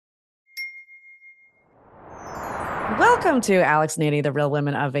Welcome to Alex and Annie, the Real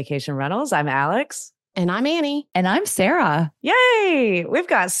Women of Vacation Rentals. I'm Alex. And I'm Annie. And I'm Sarah. Yay! We've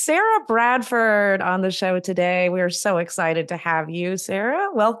got Sarah Bradford on the show today. We are so excited to have you, Sarah.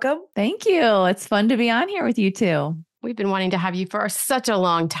 Welcome. Thank you. It's fun to be on here with you too. We've been wanting to have you for such a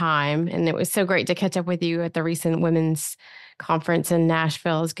long time, and it was so great to catch up with you at the recent women's conference in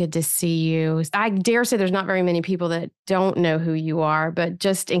Nashville. It's good to see you. I dare say there's not very many people that don't know who you are, but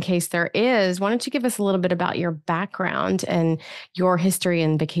just in case there is, why don't you give us a little bit about your background and your history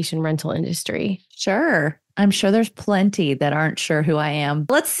in vacation rental industry? Sure. I'm sure there's plenty that aren't sure who I am.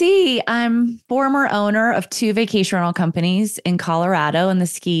 Let's see. I'm former owner of 2 vacation rental companies in Colorado in the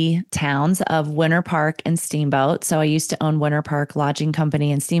ski towns of Winter Park and Steamboat. So I used to own Winter Park Lodging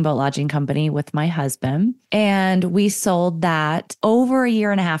Company and Steamboat Lodging Company with my husband. And we sold that over a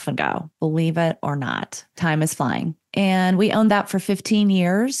year and a half ago, believe it or not. Time is flying. And we owned that for 15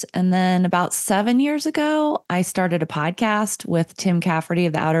 years. And then about 7 years ago, I started a podcast with Tim Cafferty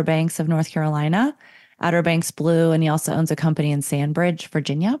of the Outer Banks of North Carolina. Outer Banks Blue, and he also owns a company in Sandbridge,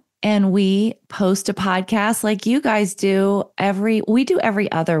 Virginia. And we post a podcast like you guys do every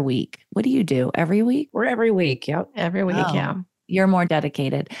other week. What do you do? Every week? We're every week. Yep. Every week, yeah. You're more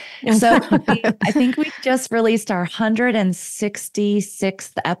dedicated. So I think we just released our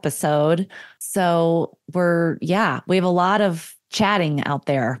 166th episode. So we have a lot of chatting out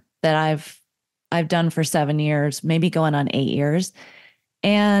there that I've done for 7 years, maybe going on 8 years.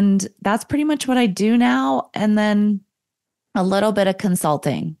 And that's pretty much what I do now. And then a little bit of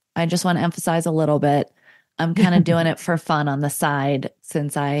consulting. I just want to emphasize a little bit. I'm kind of doing it for fun on the side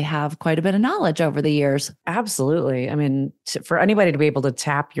since I have quite a bit of knowledge over the years. Absolutely. I mean, for anybody to be able to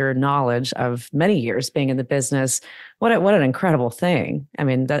tap your knowledge of many years being in the business, what an incredible thing. I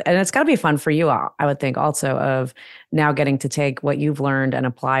mean, and it's got to be fun for you, I would think, also of now getting to take what you've learned and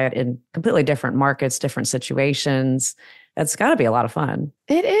apply it in completely different markets, different situations. It's got to be a lot of fun.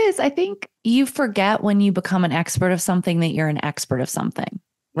 It is. I think you forget when you become an expert of something that you're an expert of something,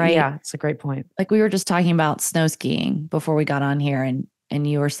 right? Yeah, it's a great point. Like we were just talking about snow skiing before we got on here, and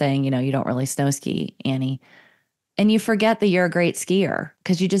you were saying, you don't really snow ski, Annie. And you forget that you're a great skier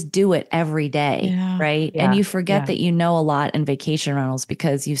because you just do it every day, right? Yeah, and you forget that you know a lot in vacation rentals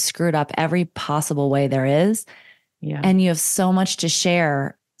because you've screwed up every possible way there is. Yeah. And you have so much to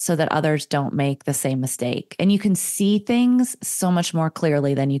share so that others don't make the same mistake. And you can see things so much more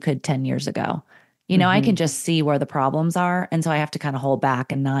clearly than you could 10 years ago. I can just see where the problems are. And so I have to kind of hold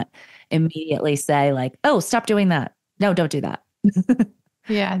back and not immediately say like, oh, stop doing that. No, don't do that.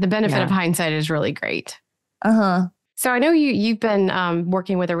 Yeah, the benefit of hindsight is really great. Uh-huh. So I know you've been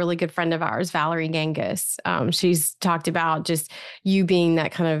working with a really good friend of ours, Valerie Genghis. She's talked about just you being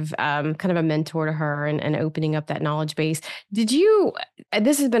that kind of a mentor to her and opening up that knowledge base.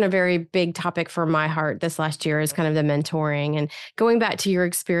 This has been a very big topic for my heart this last year is kind of the mentoring and going back to your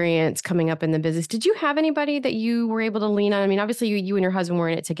experience coming up in the business. Did you have anybody that you were able to lean on? I mean, obviously you and your husband were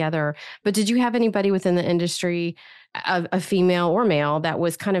in it together, but did you have anybody within the industry, a female or male, that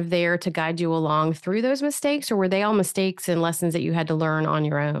was kind of there to guide you along through those mistakes, or were they all mistakes and lessons that you had to learn on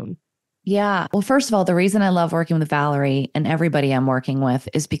your own? Yeah. Well, first of all, the reason I love working with Valerie and everybody I'm working with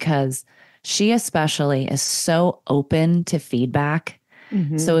is because she especially is so open to feedback.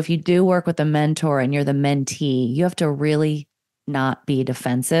 Mm-hmm. So if you do work with a mentor and you're the mentee, you have to really not be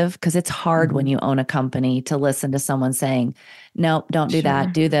defensive because it's hard when you own a company to listen to someone saying, nope, don't do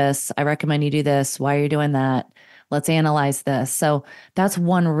that. Do this. I recommend you do this. Why are you doing that? Let's analyze this. So that's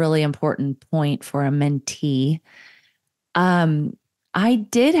one really important point for a mentee. I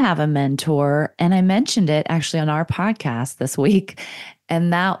did have a mentor, and I mentioned it actually on our podcast this week,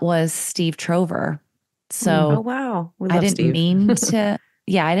 and that was Steve Trover. So, oh, wow. I didn't mean to.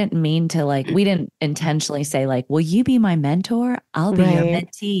 Yeah, I didn't mean to we didn't intentionally say will you be my mentor? I'll be your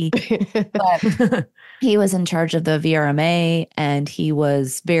mentee. But he was in charge of the VRMA and he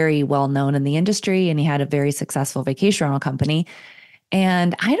was very well known in the industry and he had a very successful vacation rental company.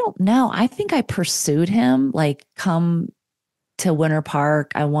 And I don't know, I think I pursued him come to Winter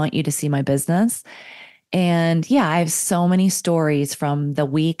Park. I want you to see my business. And yeah, I have so many stories from the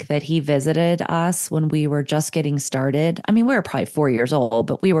week that he visited us when we were just getting started. I mean, we were probably 4 years old,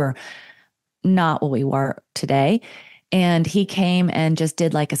 but we were not what we were today. And he came and just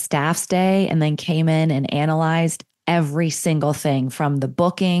did a staff's day and then came in and analyzed every single thing from the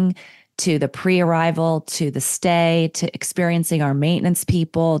booking to the pre-arrival to the stay to experiencing our maintenance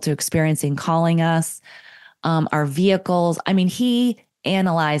people to experiencing calling us, our vehicles. I mean, he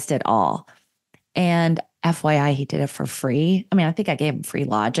analyzed it all. And FYI, he did it for free. I mean, I think I gave him free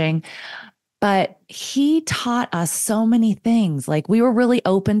lodging. But he taught us so many things. Like we were really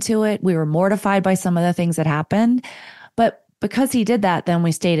open to it. We were mortified by some of the things that happened. But because he did that, then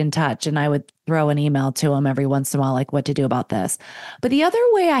we stayed in touch and I would throw an email to him every once in a while, like what to do about this. But the other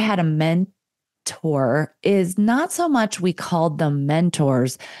way I had a mentor is not so much we called them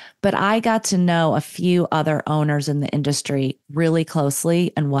mentors, but I got to know a few other owners in the industry really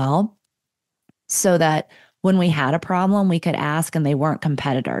closely and well, so that when we had a problem, we could ask and they weren't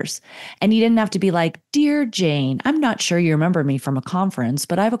competitors. And you didn't have to be like, "Dear Jane, I'm not sure you remember me from a conference,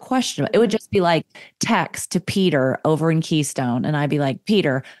 but I have a question." It would just be like text to Peter over in Keystone. And I'd be like,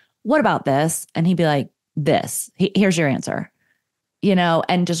 "Peter, what about this?" And he'd be like, "This. Here's your answer."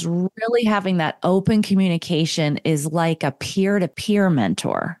 And just really having that open communication is like a peer-to-peer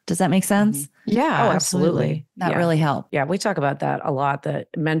mentor. Does that make sense? Yeah, Oh, absolutely. That Yeah. really helped. Yeah, we talk about that a lot, that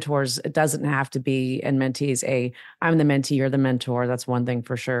mentors, it doesn't have to be, and mentees, I'm the mentee, you're the mentor. That's one thing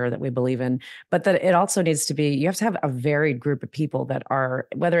for sure that we believe in. But that it also needs to be, you have to have a varied group of people that are,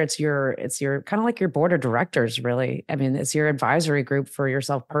 whether it's your kind of like your board of directors, really. I mean, it's your advisory group for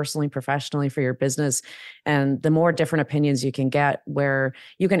yourself personally, professionally, for your business. And the more different opinions you can get, where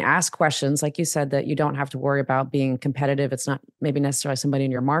you can ask questions, like you said, that you don't have to worry about being competitive. It's not maybe necessarily somebody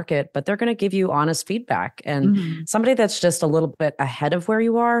in your market, but they're going to give you honest feedback. And somebody that's just a little bit ahead of where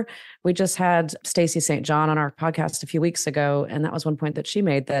you are. We just had Stacy St. John on our podcast a few weeks ago. And that was one point that she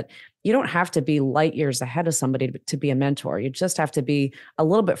made, that you don't have to be light years ahead of somebody to be a mentor. You just have to be a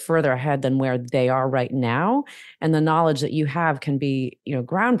little bit further ahead than where they are right now. And the knowledge that you have can be,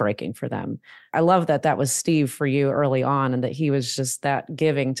 groundbreaking for them. I love that that was Steve for you early on, and that he was just that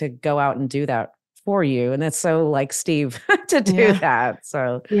giving to go out and do that for you. And that's so like Steve to do that.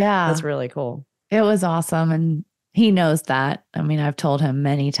 So that's really cool. It was awesome. And he knows that. I mean, I've told him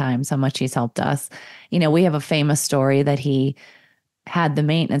many times how much he's helped us. We have a famous story that he had the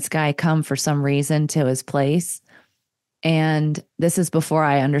maintenance guy come for some reason to his place. And this is before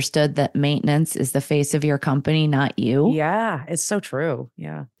I understood that maintenance is the face of your company, not you. Yeah, it's so true.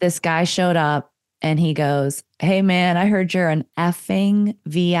 Yeah. This guy showed up and he goes, "Hey, man, I heard you're an effing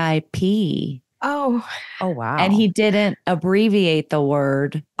VIP." Oh, wow. And he didn't abbreviate the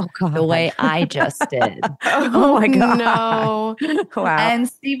word the way I just did. Oh my God. No. Wow. And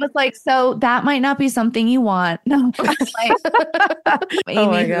Steve was like, "So that might not be something you want." No.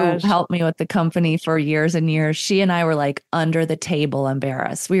 Amy, who helped me with the company for years and years, she and I were like under the table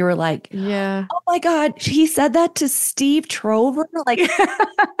embarrassed. We were like, "Oh my God, he said that to Steve Trover?" Like, he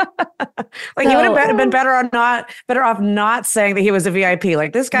would have been better off not saying that he was a VIP.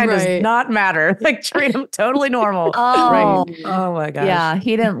 Like, this guy does not matter. Like, treat him totally normal. Oh, right. Oh my gosh. Yeah,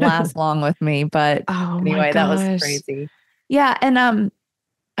 he didn't last long with me, but anyway, that was crazy. Yeah, and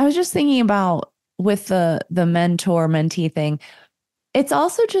I was just thinking about with the mentor mentee thing. It's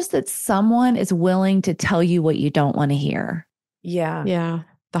also just that someone is willing to tell you what you don't want to hear. Yeah. Yeah.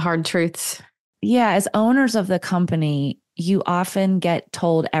 The hard truths. Yeah. As owners of the company, you often get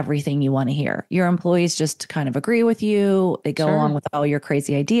told everything you want to hear. Your employees just kind of agree with you. They go along with all your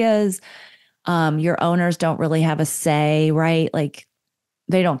crazy ideas. Your owners don't really have a say, right? Like,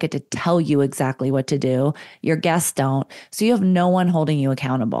 they don't get to tell you exactly what to do. Your guests don't. So you have no one holding you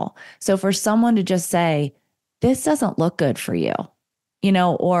accountable. So for someone to just say, "This doesn't look good for you,"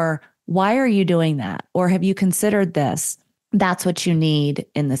 or "Why are you doing that?" Or "Have you considered this?" That's what you need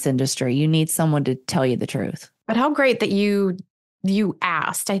in this industry. You need someone to tell you the truth. But how great that you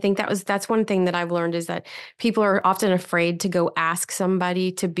asked. I think that's one thing that I've learned, is that people are often afraid to go ask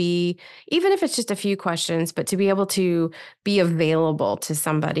somebody to be, even if it's just a few questions, but to be able to be available to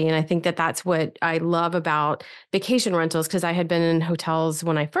somebody. And I think that that's what I love about vacation rentals, because I had been in hotels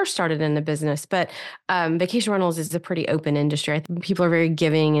when I first started in the business, but vacation rentals is a pretty open industry. I think people are very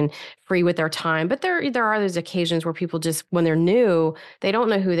giving and free with their time, but there are those occasions where people just, when they're new, they don't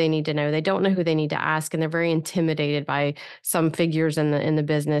know who they need to know. They don't know who they need to ask. And they're very intimidated by some figures in the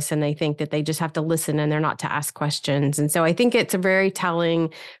business, and they think that they just have to listen and they're not to ask questions. And so I think it's a very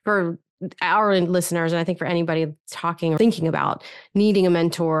telling for our listeners, and I think for anybody talking or thinking about needing a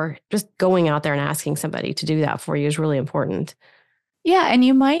mentor, just going out there and asking somebody to do that for you is really important. Yeah, and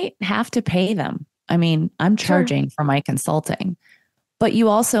you might have to pay them. I mean, I'm charging for my consulting. But you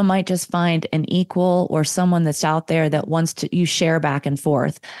also might just find an equal or someone that's out there that wants to, you share back and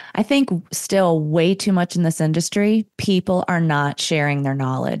forth. I think still way too much in this industry, people are not sharing their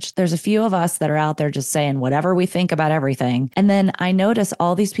knowledge. There's a few of us that are out there just saying whatever we think about everything. And then I notice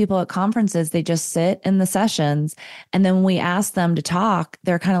all these people at conferences, they just sit in the sessions. And then when we ask them to talk,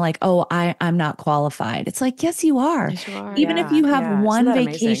 they're kind of like, "Oh, I'm not qualified." It's like, yes, you are. Yes, you are. Even if you have one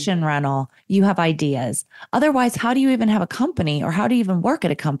vacation rental, you have ideas. Otherwise, how do you even have a company, or how do you even work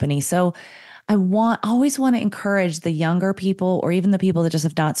at a company? So always want to encourage the younger people or even the people that just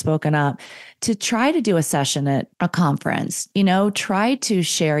have not spoken up to try to do a session at a conference, try to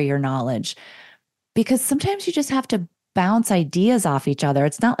share your knowledge, because sometimes you just have to bounce ideas off each other.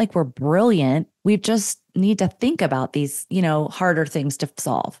 It's not like we're brilliant. We just need to think about these, harder things to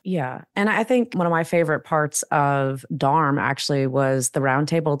solve. Yeah. And I think one of my favorite parts of DARM actually was the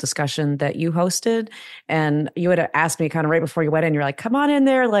roundtable discussion that you hosted. And you had asked me kind of right before you went in, you're like, come on in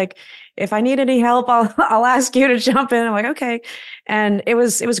there. Like, if I need any help, I'll ask you to jump in. I'm like, okay. And it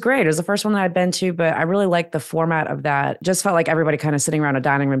was great. It was the first one that I'd been to, but I really liked the format of that. Just felt like everybody kind of sitting around a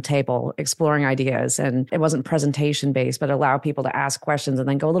dining room table, exploring ideas. And it wasn't presentation based, but allowed people to ask questions and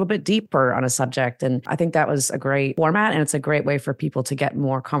then go a little bit deeper on a subject. And I think that was a great format. And it's a great way for people to get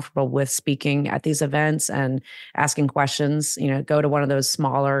more comfortable with speaking at these events and asking questions, go to one of those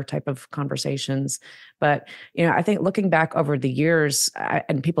smaller type of conversations. But, I think looking back over the years,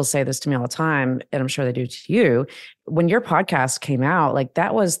 and people say this to me all the time, and I'm sure they do to you, when your podcast came out, like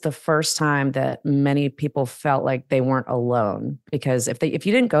that was the first time that many people felt like they weren't alone. Because if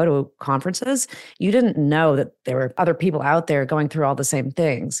you didn't go to conferences, you didn't know that there were other people out there going through all the same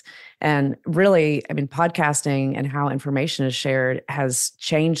things. And really, podcasting and how information is shared has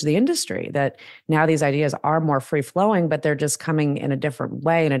changed the industry, that now these ideas are more free flowing, but they're just coming in a different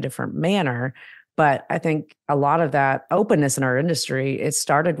way, in a different manner. But I think a lot of that openness in our industry, it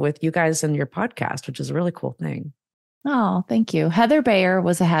started with you guys and your podcast, which is a really cool thing. Oh, thank you. Heather Bayer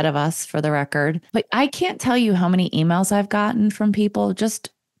was ahead of us, for the record. But I can't tell you how many emails I've gotten from people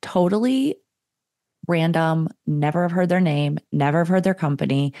just totally random, never have heard their name, never have heard their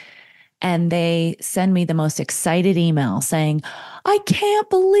company. And they send me the most excited email saying, I can't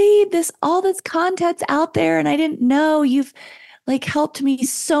believe all this content's out there. And I didn't know. You've helped me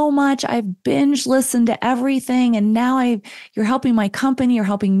so much. I've binge listened to everything. And now you're helping my company, you're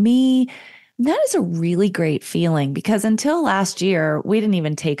helping me. And that is a really great feeling, because until last year, we didn't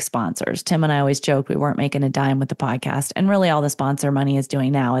even take sponsors. Tim and I always joked we weren't making a dime with the podcast. And really all the sponsor money is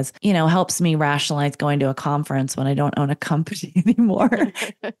doing now is, helps me rationalize going to a conference when I don't own a company anymore.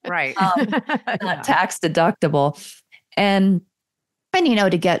 Right. Not tax deductible. And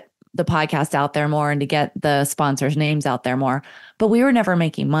to get the podcast out there more and to get the sponsors' names out there more. But we were never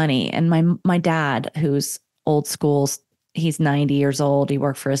making money. And my dad, who's old school, he's 90 years old. He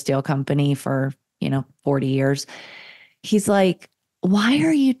worked for a steel company for, 40 years. He's like, why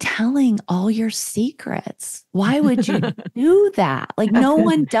are you telling all your secrets? Why would you do that? Like, no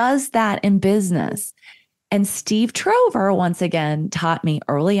one does that in business. And Steve Trover, once again, taught me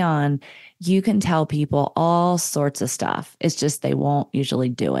early on, you can tell people all sorts of stuff. It's just they won't usually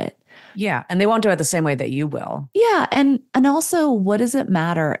do it. Yeah. And they won't do it the same way that you will. Yeah. And also, what does it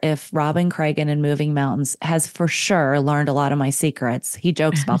matter if Robin Cragen in Moving Mountains has for sure learned a lot of my secrets? He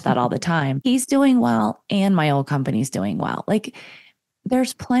jokes about that all the time. He's doing well and my old company's doing well. Like,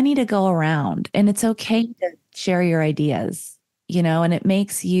 there's plenty to go around, and it's okay to share your ideas, and it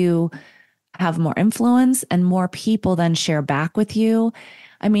makes you have more influence and more people then share back with you.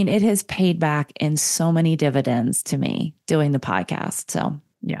 It has paid back in so many dividends to me doing the podcast. So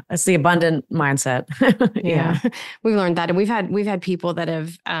yeah, it's the abundant mindset. Yeah, we've learned that. And we've had people that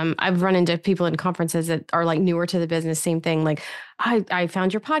have, I've run into people in conferences that are like newer to the business. Same thing. Like, I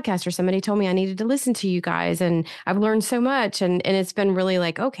found your podcast, or somebody told me I needed to listen to you guys, and I've learned so much. And it's been really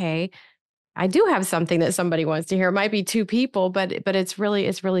like, okay, I do have something that somebody wants to hear. It might be two people, but it's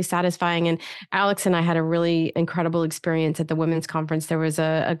really satisfying. And Alex and I had a really incredible experience at the women's conference. There was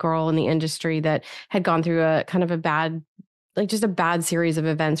a girl in the industry that had gone through a kind of a bad series of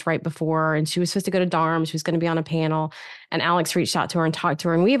events right before. And she was supposed to go to DARM. She was going to be on a panel. And Alex reached out to her and talked to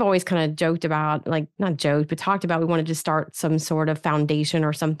her. And we've always kind of joked about, like, not joked, but talked about, we wanted to start some sort of foundation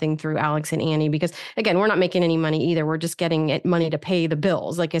or something through Alex and Annie, because again, we're not making any money either. We're just getting money to pay the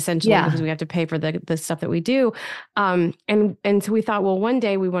bills, like essentially, because we have to pay for the stuff that we do. And so we thought, well, one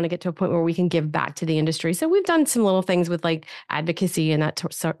day we want to get to a point where we can give back to the industry. So we've done some little things with like advocacy and that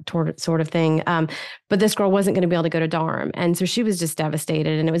sort of thing. But this girl wasn't going to be able to go to DARM. And so she was just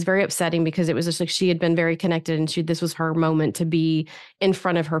devastated. And it was very upsetting, because it was just like she had been very connected, and this was her moment to be in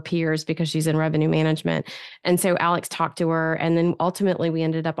front of her peers, because she's in revenue management. And so Alex talked to her, and then ultimately we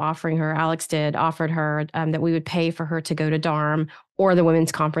ended up offered her that we would pay for her to go to DARM or the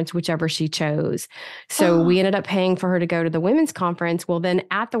women's conference, whichever she chose. So we ended up paying for her to go to the women's conference. Well, then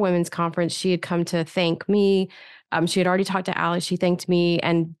at the women's conference, she had come to thank me. She had already talked to Alex. She thanked me.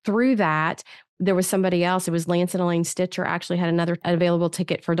 And through that, there was somebody else. It was Lance and Elaine Stitcher actually had another available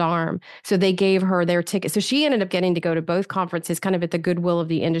ticket for DARM. So they gave her their ticket. So she ended up getting to go to both conferences, kind of at the goodwill of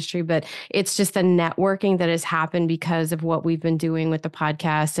the industry. But it's just the networking that has happened because of what we've been doing with the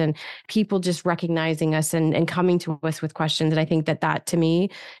podcast and people just recognizing us and coming to us with questions. And I think that to me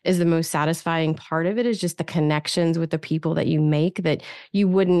is the most satisfying part of it, is just the connections with the people that you make that you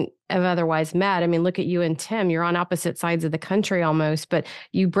wouldn't have otherwise met. I mean, look at you and Tim, you're on opposite sides of the country almost, but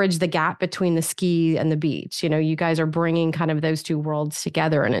you bridge the gap between the ski and the beach. You know, you guys are bringing kind of those two worlds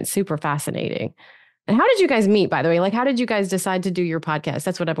together, and it's super fascinating. And how did you guys meet, by the way? Like, how did you guys decide to do your podcast?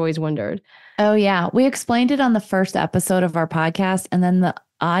 That's what I've always wondered. Oh, yeah. We explained it on the first episode of our podcast, and then the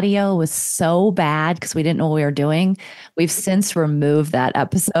audio was so bad because we didn't know what we were doing. We've since removed that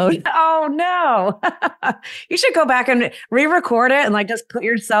episode. Oh, no. You should go back and re-record it and like just put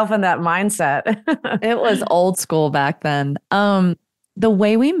yourself in that mindset. It was old school back then. The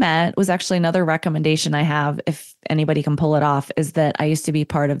way we met was actually another recommendation I have, if anybody can pull it off, is that I used to be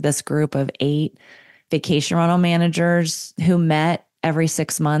part of this group of 8 vacation rental managers who met every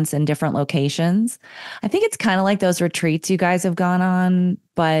 6 months in different locations. I think it's kind of like those retreats you guys have gone on,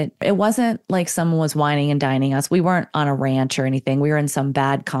 but it wasn't like someone was wining and dining us. We weren't on a ranch or anything. We were in some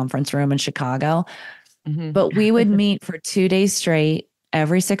bad conference room in Chicago, but we would meet for 2 days straight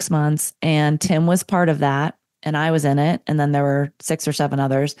every 6 months. And Tim was part of that, and I was in it. And then there were 6 or 7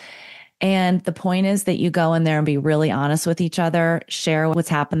 others. And the point is that you go in there and be really honest with each other, share what's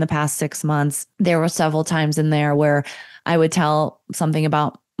happened the past 6 months. There were several times in there where I would tell something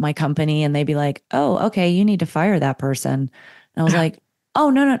about my company and they'd be like, oh, okay, you need to fire that person. And I was like, oh,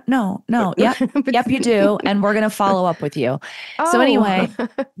 no. Yep, you do. And we're going to follow up with you. Oh. So anyway,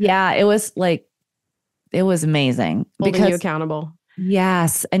 yeah, it was amazing. Holding you accountable.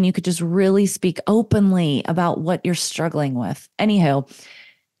 Yes. And you could just really speak openly about what you're struggling with. Anywho,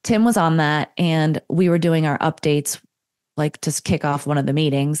 Tim was on that, and we were doing our updates, like to kick off one of the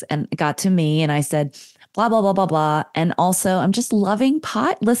meetings, and it got to me and I said, blah, blah, blah, blah, blah. And also I'm just loving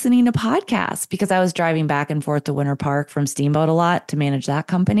listening to podcasts because I was driving back and forth to Winter Park from Steamboat a lot to manage that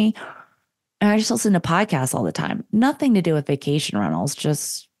company. And I just listened to podcasts all the time. Nothing to do with vacation rentals,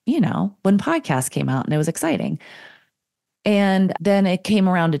 just, when podcasts came out and it was exciting. And then it came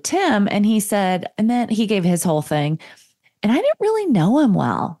around to Tim and he said, and then he gave his whole thing. And I didn't really know him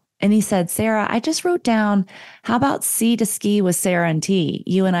well. And he said, Sarah, I just wrote down, how about C to Ski with Sarah and T?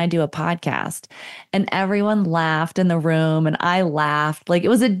 You and I do a podcast. And everyone laughed in the room and I laughed. Like it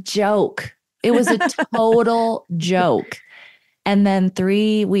was a joke. It was a total joke. And then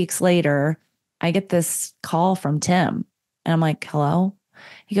 3 weeks later, I get this call from Tim. And I'm like, hello?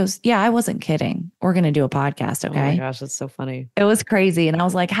 He goes, yeah, I wasn't kidding. We're going to do a podcast. Okay. Oh my gosh, that's so funny. It was crazy. And I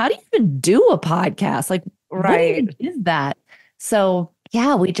was like, how do you even do a podcast? Like, right. What even is that? So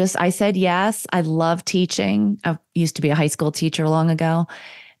yeah, I said yes. I love teaching. I used to be a high school teacher long ago.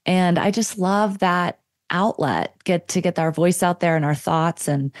 And I just love that outlet, get our voice out there and our thoughts.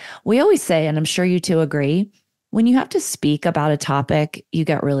 And we always say, and I'm sure you two agree, when you have to speak about a topic, you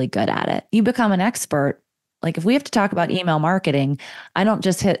get really good at it. You become an expert. Like if we have to talk about email marketing, I don't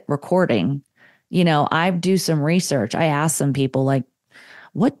just hit recording. I do some research. I ask some people like,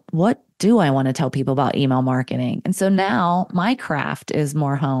 what do I want to tell people about email marketing? And so now my craft is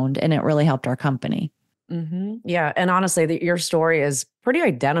more honed, and it really helped our company. Mm-hmm. Yeah. And honestly, your story is pretty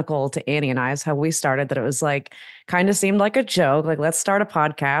identical to Annie and I's, how we started, that it was like, kind of seemed like a joke, like let's start a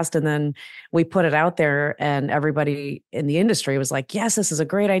podcast. And then we put it out there and everybody in the industry was like, yes, this is a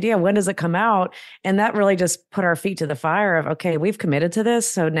great idea. When does it come out? And that really just put our feet to the fire of, okay, we've committed to this.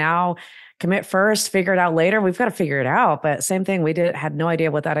 So now commit first, figure it out later. We've got to figure it out. But same thing, had no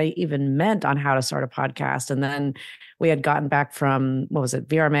idea what that even meant on how to start a podcast. And then we had gotten back from,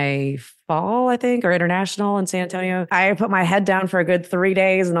 VRMA fall, I think, or international in San Antonio. I put my head down for a good 3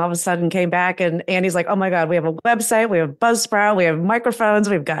 days and all of a sudden came back and Andy's like, oh my God, we have a website, we have Buzzsprout, we have microphones,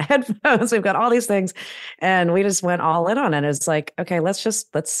 we've got headphones, we've got all these things. And we just went all in on it. It's like, okay, let's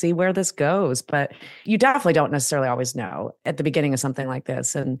see where this goes. But you definitely don't necessarily always know at the beginning of something like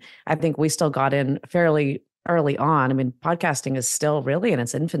this. And I think we still got in fairly early on. I mean, podcasting is still really in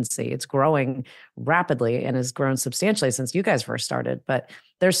its infancy. It's growing rapidly and has grown substantially since you guys first started, but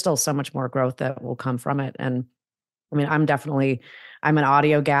there's still so much more growth that will come from it. And I mean, I'm an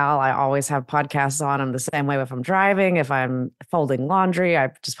audio gal. I always have podcasts on. I'm the same way if I'm driving, if I'm folding laundry,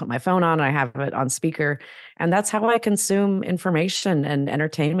 I just put my phone on and I have it on speaker. And that's how I consume information and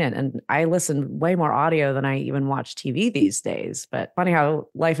entertainment. And I listen way more audio than I even watch TV these days. But funny how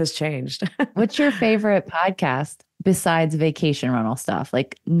life has changed. What's your favorite podcast besides vacation rental stuff,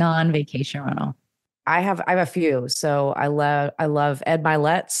 like non-vacation rental? I have a few. So I love Ed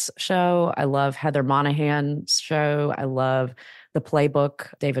Milet's show. I love Heather Monahan's show. I love The Playbook,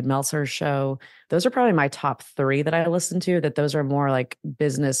 David Meltzer's show. Those are probably my top three that I listen to, that those are more like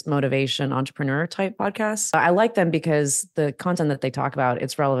business motivation, entrepreneur type podcasts. I like them because the content that they talk about,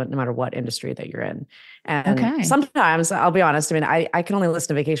 it's relevant no matter what industry that you're in. And sometimes I'll be honest, I mean, I can only listen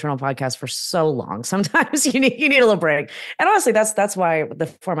to vacation rental podcasts for so long. Sometimes you need a little break. And honestly, that's why the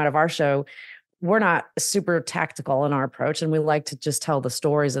format of our show, we're not super tactical in our approach, and we like to just tell the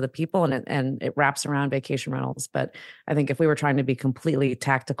stories of the people, and it wraps around vacation rentals. But I think if we were trying to be completely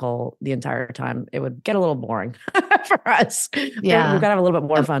tactical the entire time, it would get a little boring for us. Yeah. We've got to have a little bit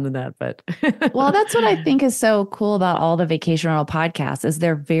more fun than that. But well, that's what I think is so cool about all the vacation rental podcasts is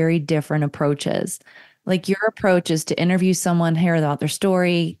they're very different approaches. Like your approach is to interview someone, hear about their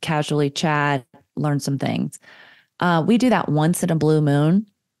story, casually chat, learn some things. We do that once in a blue moon.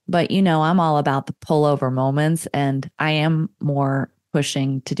 But, I'm all about the pullover moments, and I am more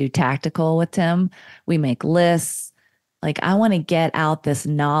pushing to do tactical with Tim. We make lists. Like, I want to get out this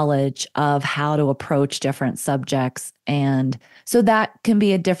knowledge of how to approach different subjects. And so that can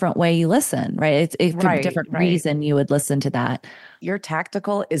be a different way you listen, right? It could be a different reason you would listen to that. Your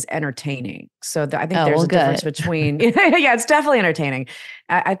tactical is entertaining. So I think there's a difference between, yeah, it's definitely entertaining.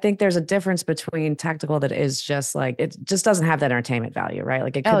 I think there's a difference between tactical that is just like, it just doesn't have that entertainment value, right?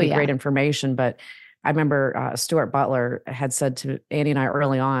 Like it could be great information, but I remember Stuart Butler had said to Andy and I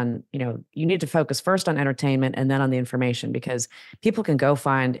early on, you need to focus first on entertainment and then on the information, because people can go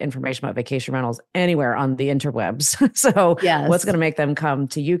find information about vacation rentals anywhere on the interwebs. So what's going to make them come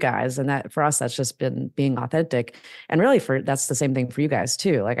to you guys? And that for us, that's just been being authentic. And really that's the same thing for you guys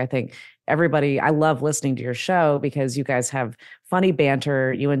too. Like I think I love listening to your show because you guys have funny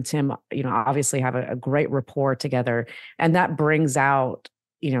banter. You and Tim, obviously have a great rapport together, and that brings out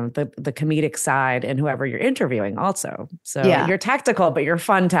the comedic side and whoever you're interviewing also. So you're tactical, but you're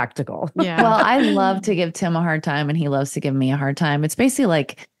fun tactical. Yeah. Well, I love to give Tim a hard time and he loves to give me a hard time. It's basically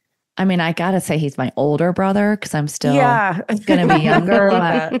like, I got to say he's my older brother because I'm still going to be younger.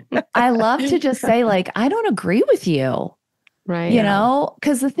 But I love to just say like, I don't agree with you. Right.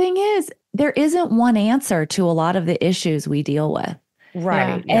 Because the thing is, there isn't one answer to a lot of the issues we deal with.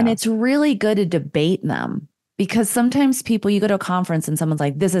 Right. Yeah. And it's really good to debate them. Because sometimes you go to a conference and someone's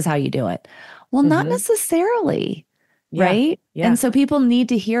like, this is how you do it. Well, not necessarily, right? Yeah. And so people need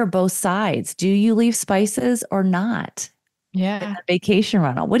to hear both sides. Do you leave spices or not? Yeah. Vacation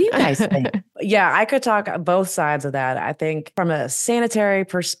rental. What do you guys think? Yeah, I could talk both sides of that. I think from a sanitary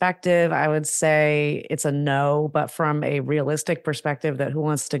perspective, I would say it's a no, but from a realistic perspective, that who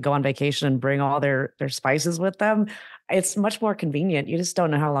wants to go on vacation and bring all their spices with them? It's much more convenient. You just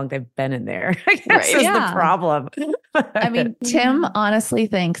don't know how long they've been in there. I guess is the problem. Tim honestly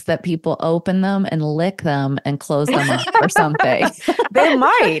thinks that people open them and lick them and close them up or something. They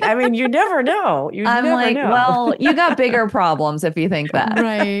might. You never know. I'm never know. Well, you got bigger problems if you think that.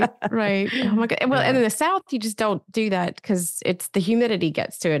 Right. Oh my God. Well, and in the South, you just don't do that because it's the humidity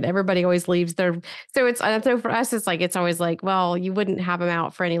gets to it. Everybody always leaves so for us, it's always like, well, you wouldn't have them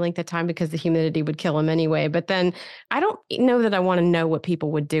out for any length of time because the humidity would kill them anyway. But then I don't know that I want to know what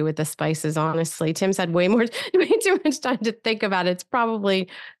people would do with the spices, honestly. Tim's had way too much time to think about it. It's probably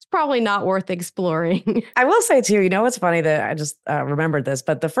not worth exploring. I will say too, what's funny that I just remembered this,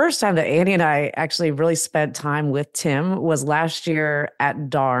 but the first time that Andy and I actually really spent time with Tim was last year at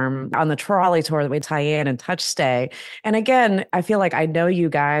DARM on the trolley tour that we tie in and touch stay. And again, I feel like I know you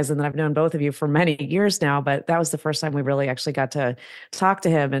guys and then I've known both of you for many years now, but that was the first time we really actually got to talk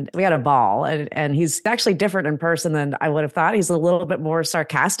to him, and we had a ball, and he's actually different in person than I would have thought. He's a little bit more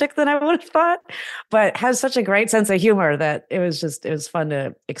sarcastic than I would have thought, but has such a great sense of humor that it was fun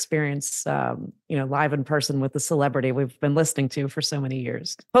to experience, live in person with the celebrity we've been listening to for so many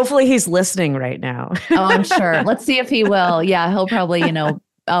years. Hopefully he's listening right now. Oh, I'm sure. Let's see if he will. Yeah, he'll probably,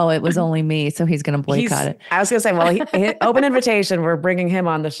 oh, it was only me, so he's going to boycott it. I was going to say, well, open invitation. We're bringing him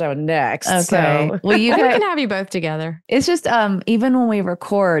on the show next. Okay. So. Well, we can have you both together. It's just, even when we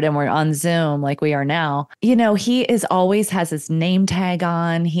record and we're on Zoom like we are now, he always has his name tag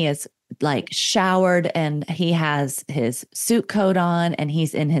on. He is like showered and he has his suit coat on and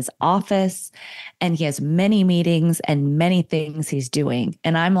he's in his office and he has many meetings and many things he's doing.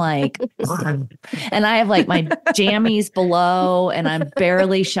 And I'm like, and I have like my jammies below and I'm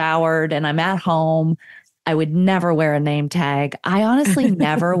barely showered and I'm at home. I would never wear a name tag. I honestly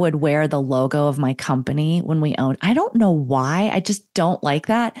never would wear the logo of my company when we own. I don't know why. I just don't like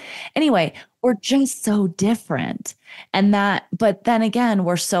that. Anyway, we're just so different. But then again,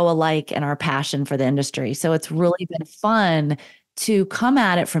 we're so alike in our passion for the industry. So it's really been fun to come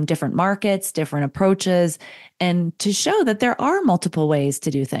at it from different markets, different approaches, and to show that there are multiple ways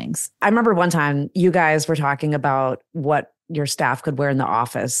to do things. I remember one time you guys were talking about what your staff could wear in the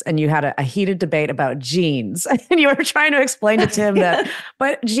office, and you had a heated debate about jeans. And you were trying to explain to Tim that,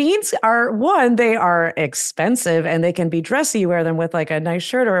 but jeans are one, they are expensive and they can be dressy. You wear them with like a nice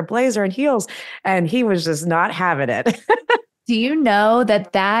shirt or a blazer and heels. And he was just not having it. Do you know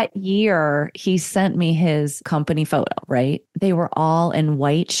that year he sent me his company photo, right? They were all in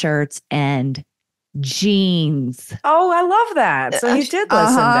white shirts and jeans. Oh, I love that. So he did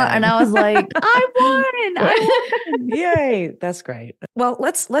listen then. And I was like, I won. Yay. That's great. Well,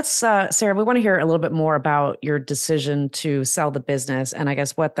 let's Sarah, we want to hear a little bit more about your decision to sell the business, and I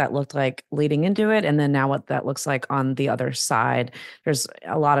guess what that looked like leading into it, and then now what that looks like on the other side. There's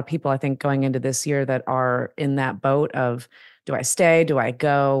a lot of people, I think, going into this year that are in that boat of, do I stay? Do I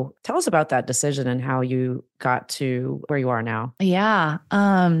go? Tell us about that decision and how you got to where you are now. Yeah.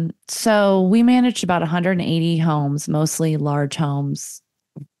 So we managed about 180 homes, mostly large homes,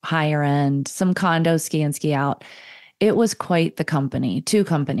 higher end, some condos, ski in, ski out. It was quite the company, 2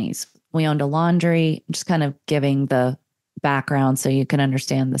 companies. We owned a laundry, just kind of giving the background so you can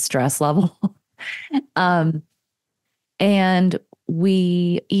understand the stress level. And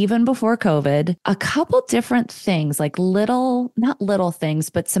we, even before COVID, a couple different things, like not little things,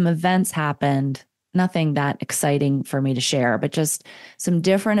 but some events happened. Nothing that exciting for me to share, but just some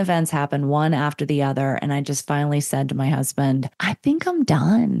different events happened one after the other. And I just finally said to my husband, I think I'm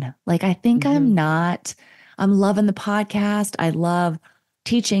done. Like, I think I'm loving the podcast. I love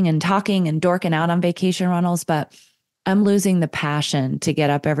teaching and talking and dorking out on vacation rentals, but I'm losing the passion to get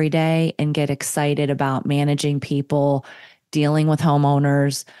up every day and get excited about managing people, dealing with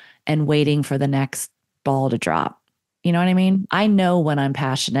homeowners, and waiting for the next ball to drop. You know what I mean? I know when I'm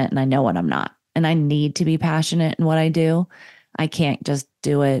passionate and I know when I'm not. And I need to be passionate in what I do. I can't just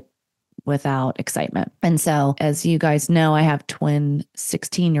do it without excitement. And so, as you guys know, I have twin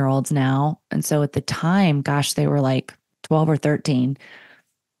 16-year-olds now. And so at the time, gosh, they were like 12 or 13.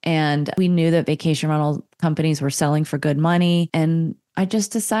 And we knew that vacation rental companies were selling for good money. And I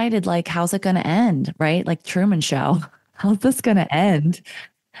just decided, like, how's it going to end? Right? Like Truman Show. How's this going to end?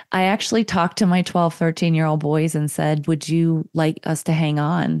 I actually talked to my 12, 13-year-old boys and said, would you like us to hang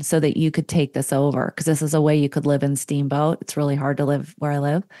on so that you could take this over? Because this is a way you could live in Steamboat. It's really hard to live where I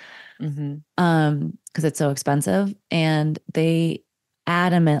live because it's so expensive. And they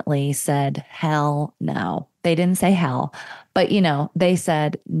adamantly said, hell no. They didn't say hell, but they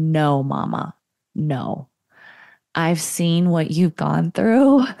said, no, mama, no. I've seen what you've gone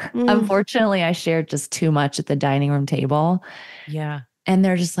through. Unfortunately, I shared just too much at the dining room table. Yeah. And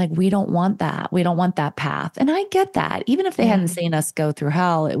they're just like, we don't want that. We don't want that path. And I get that. Even if they hadn't seen us go through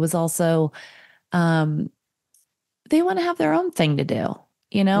hell, it was also, they want to have their own thing to do.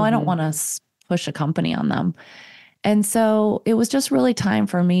 I don't want to push a company on them. And so it was just really time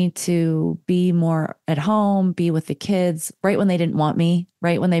for me to be more at home, be with the kids. Right when they didn't want me,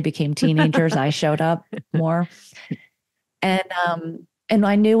 right when they became teenagers, I showed up more. And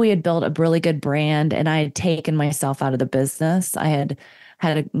I knew we had built a really good brand, and I had taken myself out of the business. I had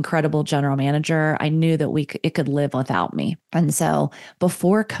an incredible general manager. I knew that it could live without me. And so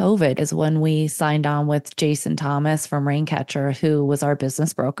before COVID is when we signed on with Jason Thomas from Raincatcher, who was our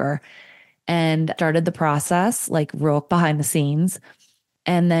business broker, and started the process, like real behind the scenes.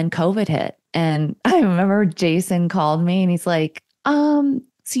 And then COVID hit. And I remember Jason called me and he's like, so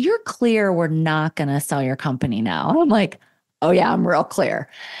you're clear we're not going to sell your company now? I'm like, oh yeah, I'm real clear.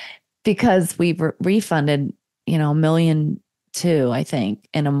 Because we refunded, $1.2 million, I think,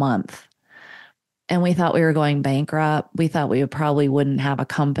 in a month. And we thought we were going bankrupt. We thought we probably wouldn't have a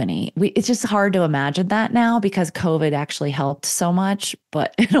company. It's just hard to imagine that now because COVID actually helped so much,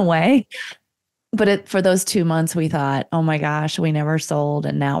 but in a way. But for those 2 months, we thought, oh my gosh, we never sold.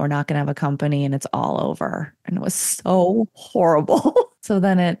 And now we're not going to have a company and it's all over. And it was so horrible. So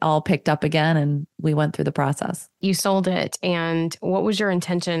then it all picked up again and we went through the process. You sold it. And what was your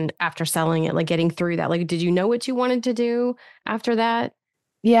intention after selling it? Like getting through that? Like, did you know what you wanted to do after that?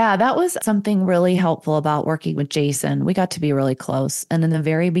 Yeah, that was something really helpful about working with Jason. We got to be really close. And in the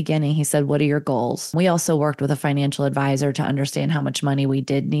very beginning, he said, what are your goals? We also worked with a financial advisor to understand how much money we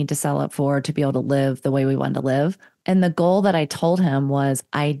did need to sell it for to be able to live the way we wanted to live. And the goal that I told him was,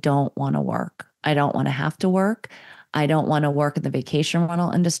 I don't want to work. I don't want to have to work. I don't want to work in the vacation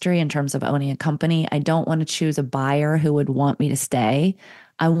rental industry in terms of owning a company. I don't want to choose a buyer who would want me to stay.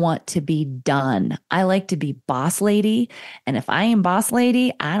 I want to be done. I like to be boss lady. And if I am boss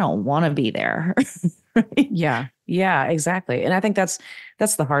lady, I don't want to be there. Yeah. Yeah, exactly. And I think that's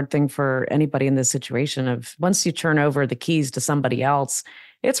the hard thing for anybody in this situation of once you turn over the keys to somebody else,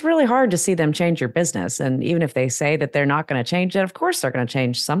 it's really hard to see them change your business. And even if they say that they're not going to change it, of course they're going to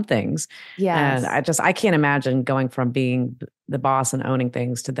change some things. And Yes. I can't imagine going from being the boss and owning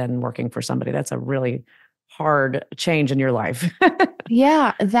things to then working for somebody. That's a really hard change in your life.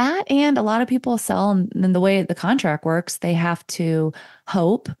 Yeah, that and a lot of people sell, and then the way the contract works, they have to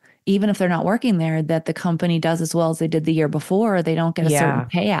hope, even if they're not working there, that the company does as well as they did the year before. They don't get a certain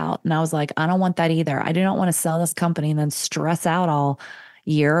Yeah. payout. And I was like, I don't want that either. I do not want to sell this company and then stress out all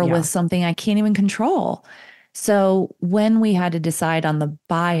year Yeah. with something I can't even control. So when we had to decide on the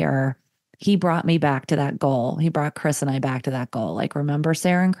buyer, he brought me back to that goal. He brought Chris and I back to that goal. Like, remember,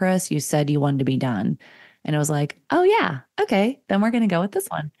 Sarah and Chris, you said you wanted to be done. And it was like, oh yeah, okay, then we're going to go with this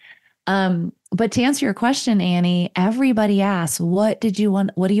one. But to answer your question, Annie, everybody asks, what do you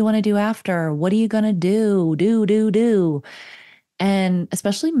want to do after? What are you going to do? And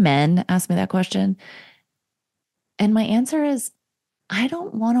especially men ask me that question. And my answer is, I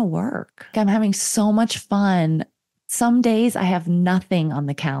don't want to work. I'm having so much fun. Some days I have nothing on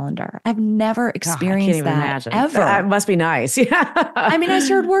the calendar. I've never God, I can't experienced even that imagine. ever. That must be nice. Yeah. I mean, I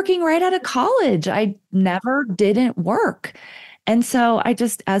started working right out of college. I never didn't work. And so I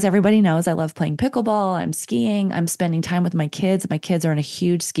just, as everybody knows, I love playing pickleball. I'm skiing. I'm spending time with my kids. My kids are in a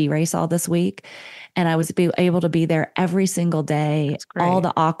huge ski race all this week. And I was able to be there every single day, That's great. all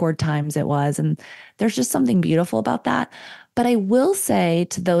the awkward times it was. And there's just something beautiful about that. But I will say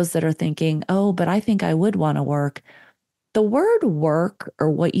to those that are thinking, oh, but I think I would want to work. The word work or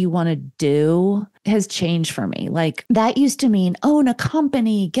what you want to do has changed for me. Like that used to mean own a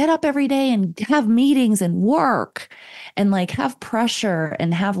company, get up every day and have meetings and work and like have pressure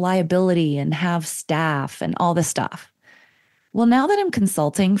and have liability and have staff and all this stuff. Well, now that I'm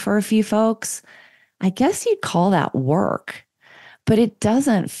consulting for a few folks, I guess you'd call that work, but it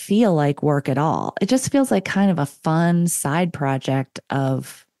doesn't feel like work at all. It just feels like kind of a fun side project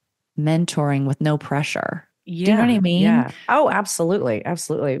of mentoring with no pressure. Yeah. Do you know what I mean? Yeah. Oh, absolutely.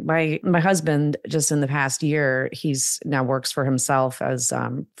 Absolutely. My husband, just in the past year, he's now works for himself as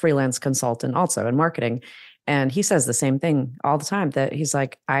freelance consultant also in marketing. And he says the same thing all the time that he's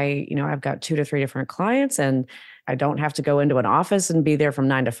like, I've got 2 to 3 different clients and I don't have to go into an office and be there from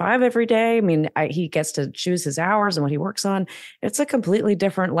 9 to 5 every day. I mean, he gets to choose his hours and what he works on. It's a completely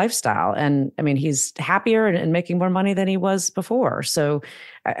different lifestyle. And I mean, he's happier and making more money than he was before. So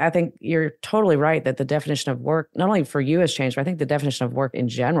I think you're totally right that the definition of work, not only for you has changed, but I think the definition of work in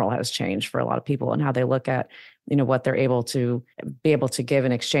general has changed for a lot of people and how they look at, what they're able to give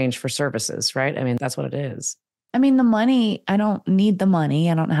in exchange for services, right? I mean, that's what it is. I mean, the money, I don't need the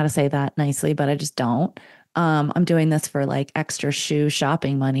money. I don't know how to say that nicely, but I just don't. I'm doing this for like extra shoe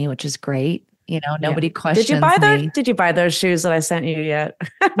shopping money, which is great. Nobody questions me. Did you buy those shoes that I sent you yet?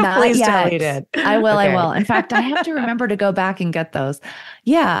 Not Please yet. tell me you did. I will. Okay. I will. In fact, I have to remember to go back and get those.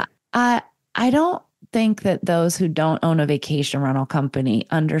 Yeah. I don't think that those who don't own a vacation rental company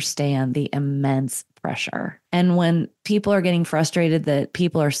understand the immense pressure. And when people are getting frustrated that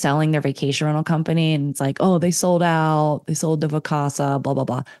people are selling their vacation rental company and it's like, oh, they sold out, they sold to Vacasa, blah, blah,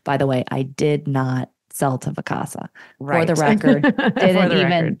 blah. By the way, I did not sell to Vacasa. Right. For the record.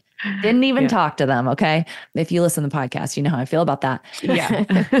 Didn't even Yeah. talk to them. Okay. If you listen to the podcast, you know how I feel about that.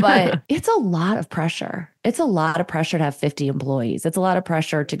 Yeah. But it's a lot of pressure. It's a lot of pressure to have 50 employees. It's a lot of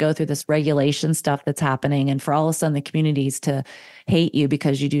pressure to go through this regulation stuff that's happening. And for all of a sudden the communities to hate you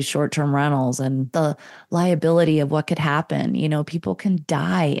because you do short-term rentals and the liability of what could happen. People can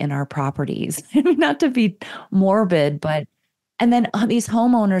die in our properties. Not to be morbid, but and then these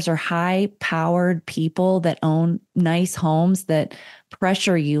homeowners are high-powered people that own nice homes that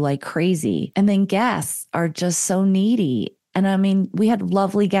pressure you like crazy. And then guests are just so needy. And I mean, we had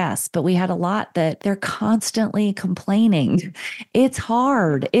lovely guests, but we had a lot that they're constantly complaining. It's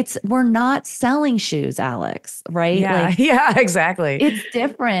hard. We're not selling shoes, Alex, right? Yeah. Yeah, exactly. It's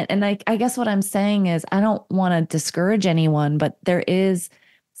different. And I guess what I'm saying is I don't want to discourage anyone, but there is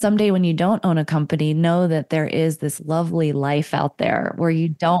someday when you don't own a company, know that there is this lovely life out there where you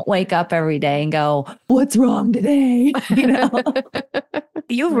don't wake up every day and go, what's wrong today?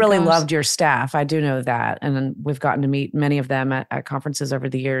 You've really loved your staff. I do know that. And then we've gotten to meet many of them at conferences over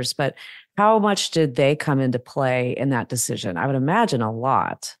the years. But how much did they come into play in that decision? I would imagine a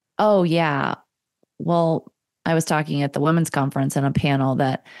lot. Oh, yeah. Well, I was talking at the women's conference in a panel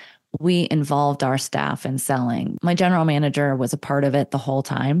that we involved our staff in selling. My general manager was a part of it the whole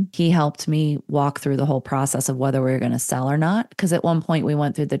time. He helped me walk through the whole process of whether we were going to sell or not. Because at one point we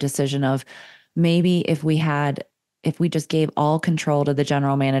went through the decision of maybe if we just gave all control to the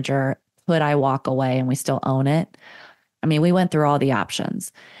general manager could I walk away and we still own it? I mean, we went through all the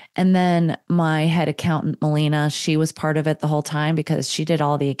options. And then my head accountant, Melina, she was part of it the whole time because she did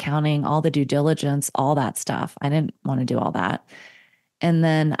all the accounting, all the due diligence, all that stuff. I didn't want to do all that. And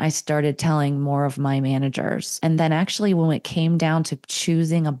then I started telling more of my managers. And then actually, when it came down to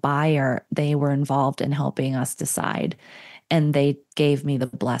choosing a buyer, they were involved in helping us decide. And they gave me the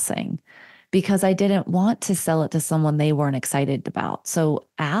blessing because I didn't want to sell it to someone they weren't excited about. So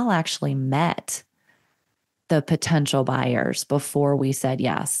Al actually met the potential buyers before we said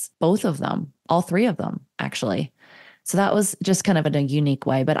yes, both of them, all three of them, actually. So that was just kind of in a unique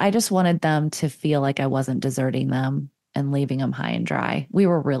way. But I just wanted them to feel like I wasn't deserting them and leaving them high and dry. We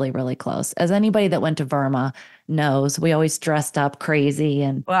were really, really close. As anybody that went to Verma knows, we always dressed up crazy.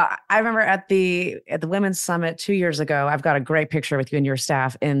 And well, I remember at the Women's Summit 2 years ago, I've got a great picture with you and your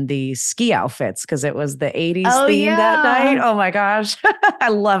staff in the ski outfits because it was the 80s theme that night. Oh my gosh. I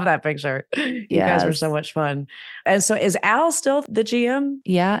love that picture. You guys were so much fun. And so is Al still the GM?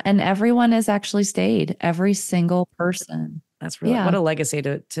 Yeah. And everyone has actually stayed, every single person. That's really what a legacy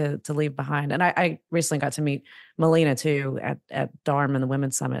to leave behind. And I recently got to meet Melina too at DARM and the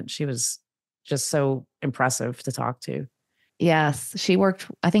Women's Summit. She was just so impressive to talk to. Yes. She worked,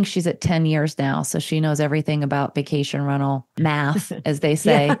 I think she's at 10 years now. So she knows everything about vacation rental math, as they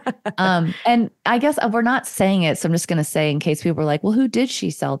say. And I guess we're not saying it. So I'm just going to say, in case people are like, well, who did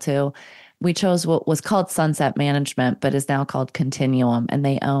she sell to? We chose what was called Sunset Management, but is now called Continuum. And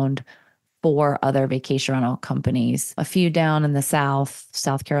they owned 4 other vacation rental companies, a few down in the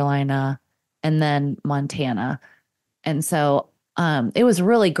South Carolina, and then Montana. And so it was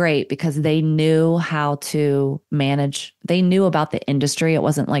really great because they knew how to manage. They knew about the industry. It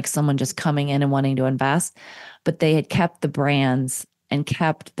wasn't like someone just coming in and wanting to invest, but they had kept the brands and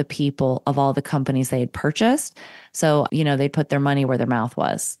kept the people of all the companies they had purchased. So, they put their money where their mouth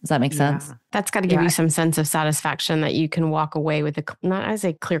was. Does that make sense? That's got to give you some sense of satisfaction that you can walk away with not as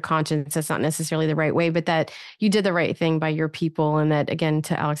a clear conscience. That's not necessarily the right way, but that you did the right thing by your people. And that, again,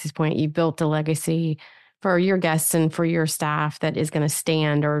 to Alex's point, you built a legacy for your guests and for your staff that is going to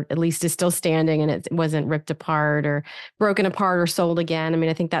stand, or at least is still standing, and it wasn't ripped apart or broken apart or sold again. I mean,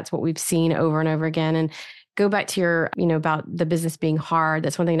 I think that's what we've seen over and over again. And go back to your, about the business being hard.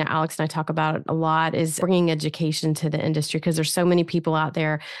 That's one thing that Alex and I talk about a lot, is bringing education to the industry, because there's so many people out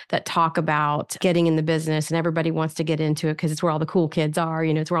there that talk about getting in the business and everybody wants to get into it because it's where all the cool kids are,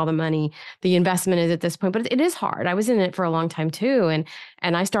 it's where all the money, the investment is at this point. But it is hard. I was in it for a long time too.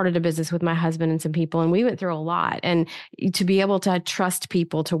 And I started a business with my husband and some people, and we went through a lot. And to be able to trust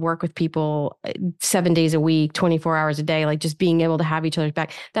people, to work with people 7 days a week, 24 hours a day, like just being able to have each other's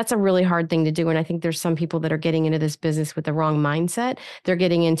back, that's a really hard thing to do. And I think there's some people that are getting into this business with the wrong mindset. They're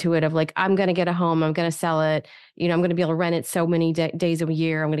getting into it of like, I'm going to get a home, I'm going to sell it. I'm going to be able to rent it so many days a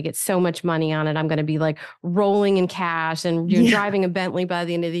year. I'm going to get so much money on it. I'm going to be like rolling in cash and driving a Bentley by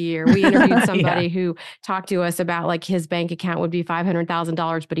the end of the year. We interviewed somebody who talked to us about like his bank account would be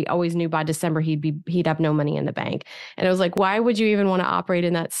 $500,000, but he always knew by December he'd have no money in the bank. And it was like, why would you even want to operate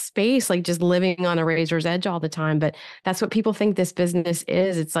in that space? Like just living on a razor's edge all the time. But that's what people think this business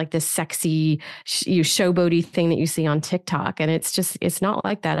is. It's like this sexy, showboaty thing that you see on TikTok. And it's not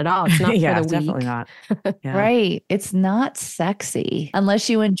like that at all. It's not for the weak. Definitely not. Yeah. Right. It's not sexy unless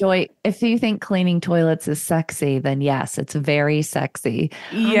you enjoy. If you think cleaning toilets is sexy, then yes, it's very sexy.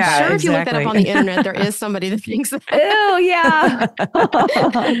 Yeah, I'm sure if you look that up on the internet, there is somebody that thinks that. Ew, yeah.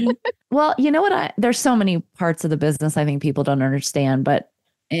 Well, you know what? There's so many parts of the business I think people don't understand, but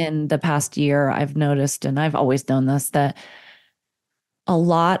in the past year, I've noticed, and I've always known this, that a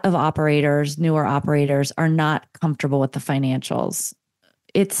lot of operators, newer operators, are not comfortable with the financials.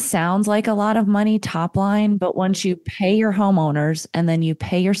 It sounds like a lot of money top line, but once you pay your homeowners and then you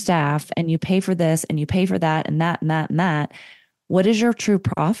pay your staff and you pay for this and you pay for that and that and that and that, what is your true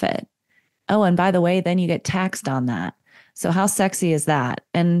profit? Oh, and by the way, then you get taxed on that. So how sexy is that?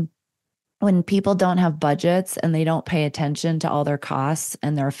 And when people don't have budgets and they don't pay attention to all their costs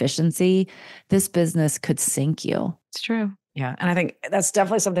and their efficiency, this business could sink you. It's true. Yeah. And I think that's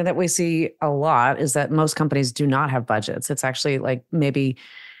definitely something that we see a lot, is that most companies do not have budgets. It's actually like maybe,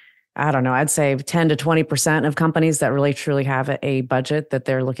 I don't know, I'd say 10 to 20% of companies that really truly have a budget, that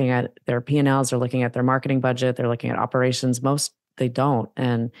they're looking at their P&Ls, they're looking at their marketing budget, they're looking at operations. Most, they don't.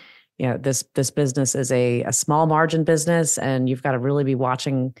 And this business is a small margin business, and you've got to really be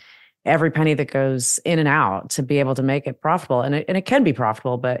watching every penny that goes in and out to be able to make it profitable. And it can be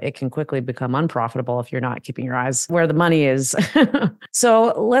profitable, but it can quickly become unprofitable if you're not keeping your eyes where the money is.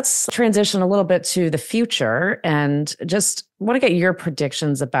 So let's transition a little bit to the future and just want to get your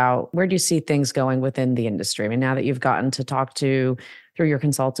predictions about where do you see things going within the industry? I mean, now that you've gotten to talk to through your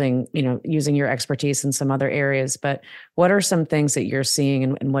consulting, using your expertise in some other areas, but what are some things that you're seeing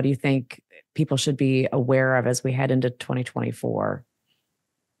and what do you think people should be aware of as we head into 2024?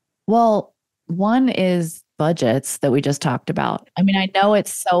 Well, one is budgets that we just talked about. I mean, I know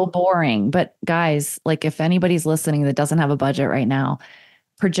it's so boring, but guys, like if anybody's listening that doesn't have a budget right now,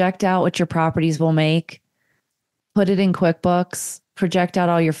 project out what your properties will make, put it in QuickBooks, project out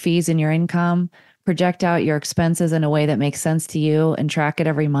all your fees and your income, project out your expenses in a way that makes sense to you and track it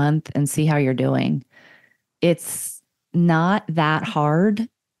every month and see how you're doing. It's not that hard.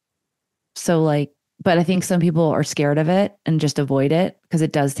 So but I think some people are scared of it and just avoid it because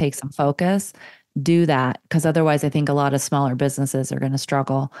it does take some focus. Do that because otherwise I think a lot of smaller businesses are going to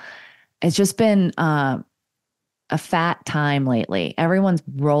struggle. It's just been a fat time lately. Everyone's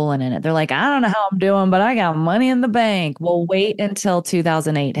rolling in it. They're like, I don't know how I'm doing, but I got money in the bank. Well, wait until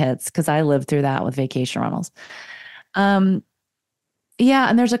 2008 hits because I lived through that with vacation rentals. Yeah,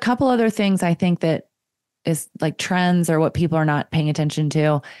 and there's a couple other things I think that is like trends or what people are not paying attention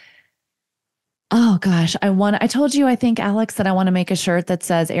to. Oh gosh, I told you, I think, Alex, that I want to make a shirt that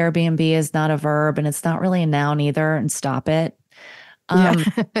says Airbnb is not a verb and it's not really a noun either, and stop it.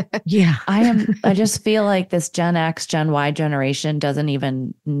 Yeah. I just feel like this Gen X, Gen Y generation doesn't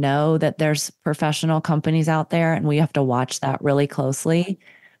even know that there's professional companies out there, and we have to watch that really closely.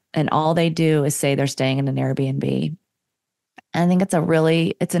 And all they do is say they're staying in an Airbnb. I think it's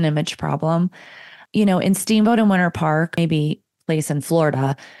an image problem. In Steamboat and Winter Park, maybe place in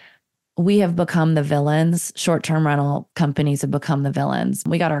Florida, we have become the villains. Short-term rental companies have become the villains.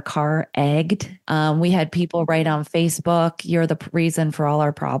 We got our car egged. We had people write on Facebook, you're the reason for all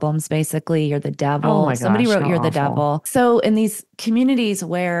our problems, basically. You're the devil. Oh my gosh, somebody wrote, you're awful. the devil. So in these communities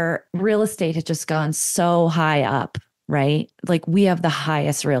where real estate has just gone so high up, right? Like we have the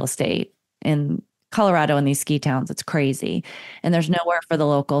highest real estate in Colorado in these ski towns. It's crazy. And there's nowhere for the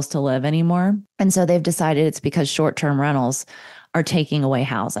locals to live anymore. And so they've decided it's because short-term rentals are taking away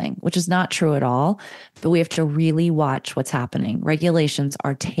housing, which is not true at all. But we have to really watch what's happening. Regulations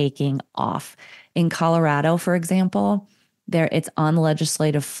are taking off. In Colorado, for example, it's on the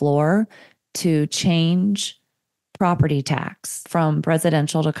legislative floor to change property tax from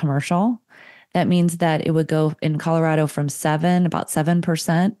residential to commercial. That means that it would go in Colorado from about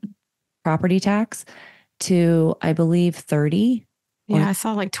 7% property tax to, I believe, 30. Yeah, I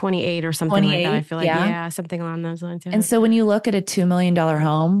saw like 28 or something like that. I feel like, yeah, something along those lines. Yeah. And so when you look at a $2 million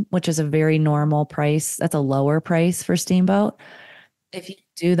home, which is a very normal price, that's a lower price for Steamboat. If you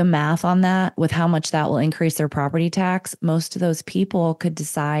do the math on that with how much that will increase their property tax, most of those people could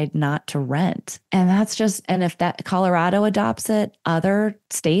decide not to rent. And if that Colorado adopts it, other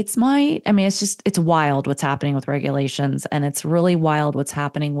states might. I mean, it's wild what's happening with regulations. And it's really wild what's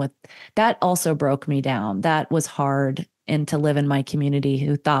happening with that. Also broke me down. That was hard. And to live in my community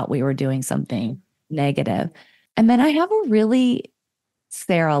who thought we were doing something negative. And then I have a really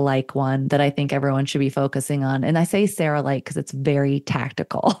Sarah-like one that I think everyone should be focusing on. And I say Sarah-like because it's very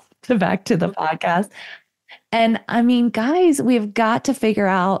tactical back to the podcast. And I mean, guys, we've got to figure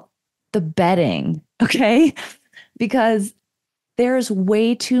out the bedding, okay? Because there's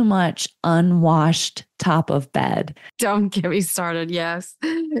way too much unwashed top of bed. Don't get me started. Yes.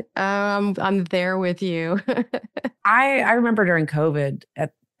 I'm there with you. I remember during COVID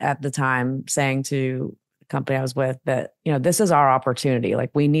at the time saying to the company I was with that, this is our opportunity. Like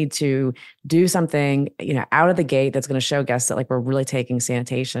we need to do something, out of the gate that's going to show guests that like we're really taking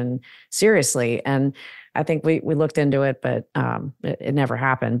sanitation seriously. And I think we looked into it, but it never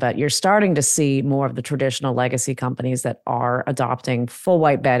happened. But you're starting to see more of the traditional legacy companies that are adopting full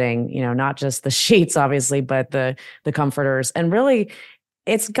white bedding, not just the sheets, obviously, but the comforters. And really,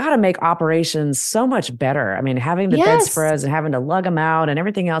 it's got to make operations so much better. I mean, having the bedspreads and having to lug them out and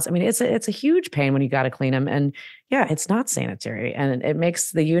everything else. I mean, it's a huge pain when you got to clean them. And yeah, it's not sanitary. And it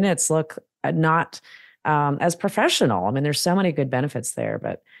makes the units look not as professional. I mean, there's so many good benefits there,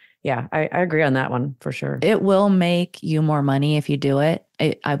 but yeah, I agree on that one for sure. It will make you more money if you do it.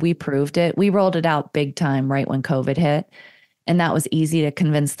 We proved it. We rolled it out big time right when COVID hit. And that was easy to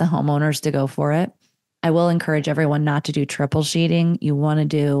convince the homeowners to go for it. I will encourage everyone not to do triple sheeting. You want to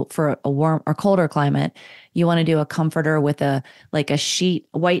do, for a warm or colder climate, you want to do a comforter with a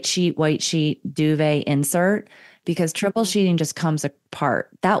white sheet duvet insert, because triple sheeting just comes apart.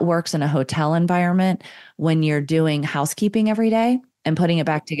 That works in a hotel environment when you're doing housekeeping every day. and putting it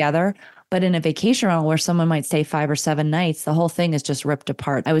back together. But in a vacation rental where someone might stay 5 or 7 nights, the whole thing is just ripped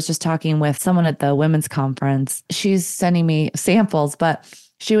apart. I was just talking with someone at the women's conference. She's sending me samples, but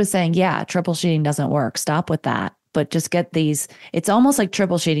she was saying, yeah, triple sheeting doesn't work. Stop with that. But just get these, it's almost like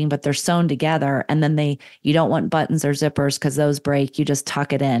triple sheeting, but they're sewn together. And then you don't want buttons or zippers because those break. You just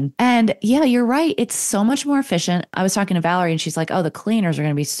tuck it in. And yeah, you're right. It's so much more efficient. I was talking to Valerie and she's like, oh, the cleaners are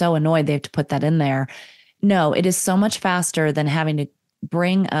going to be so annoyed they have to put that in there. No, it is so much faster than having to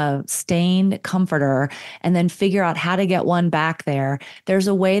bring a stained comforter and then figure out how to get one back there. There's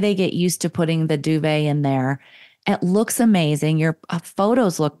a way they get used to putting the duvet in there. It looks amazing. Your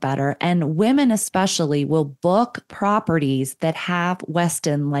photos look better. And women especially will book properties that have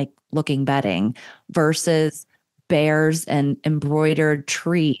Weston like looking bedding versus bears and embroidered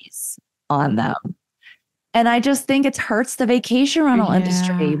trees on them. And I just think it hurts the vacation rental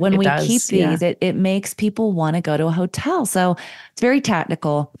industry when we keep these. It makes people want to go to a hotel. So it's very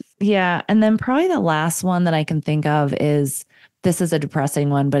tactical. Yeah. And then probably the last one that I can think of is, this is a depressing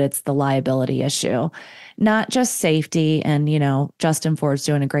one, but it's the liability issue. Not just safety. And, Justin Ford's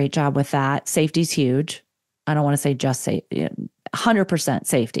doing a great job with that. Safety's huge. I don't want to say just safety, 100%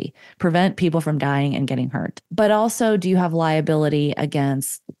 safety. Prevent people from dying and getting hurt. But also, do you have liability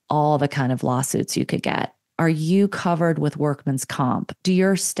against all the kind of lawsuits you could get? Are you covered with workman's comp? Do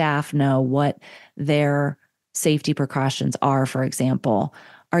your staff know what their safety precautions are, for example?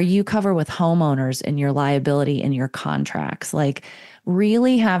 Are you covered with homeowners and your liability in your contracts? Like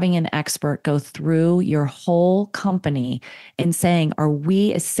really having an expert go through your whole company and saying, are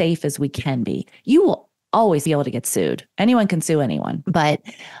we as safe as we can be? You will always be able to get sued. Anyone can sue anyone. But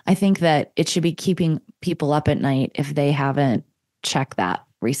I think that it should be keeping people up at night if they haven't checked that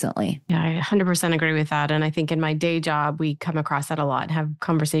recently. Yeah, I 100% agree with that. And I think in my day job, we come across that a lot and have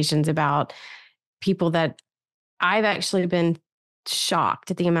conversations about people that I've actually been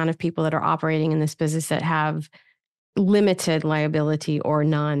shocked at the amount of people that are operating in this business that have limited liability or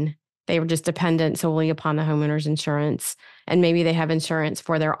none. They were just dependent solely upon the homeowner's insurance. And maybe they have insurance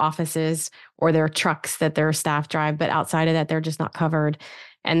for their offices or their trucks that their staff drive. But outside of that, they're just not covered.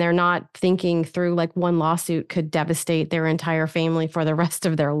 And they're not thinking through like one lawsuit could devastate their entire family for the rest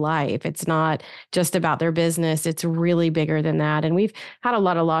of their life. It's not just about their business. It's really bigger than that. And we've had a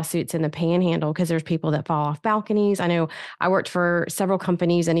lot of lawsuits in the Panhandle because there's people that fall off balconies. I know I worked for several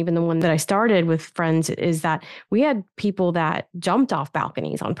companies, and even the one that I started with friends is that we had people that jumped off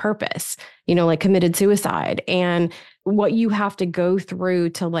balconies on purpose, like committed suicide. And what you have to go through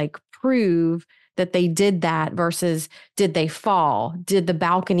to like prove that they did that versus did they fall? Did the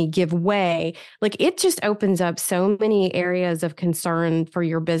balcony give way? Like it just opens up so many areas of concern for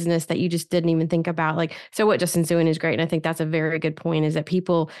your business that you just didn't even think about. Like, so what Justin's doing is great. And I think that's a very good point, is that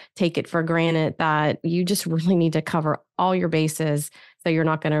people take it for granted that you just really need to cover all your bases. So you're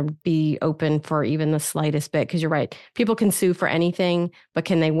not going to be open for even the slightest bit, because you're right. People can sue for anything, but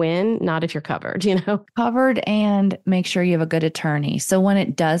can they win? Not if you're covered, Covered, and make sure you have a good attorney. So when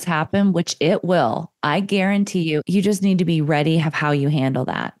it does happen, which it will, I guarantee you, you just need to be ready of how you handle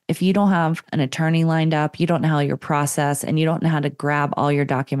that. If you don't have an attorney lined up, you don't know how your process, and you don't know how to grab all your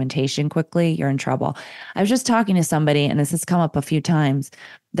documentation quickly, you're in trouble. I was just talking to somebody, and this has come up a few times,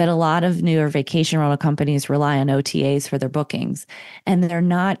 that a lot of newer vacation rental companies rely on OTAs for their bookings. And they're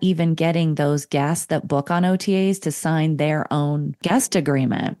not even getting those guests that book on OTAs to sign their own guest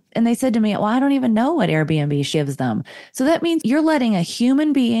agreement. And they said to me, well, I don't even know what Airbnb gives them. So that means you're letting a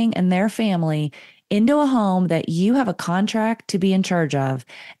human being and their family into a home that you have a contract to be in charge of,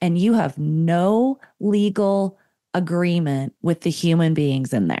 and you have no legal agreement with the human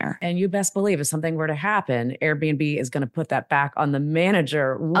beings in there. And you best believe if something were to happen, Airbnb is going to put that back on the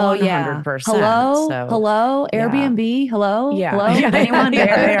manager 100%. Oh, yeah. Hello, Airbnb. Hello. Yeah. Hello. Anyone there?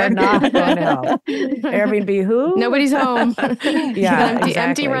 They are not going to help. Airbnb who? Nobody's home. Yeah.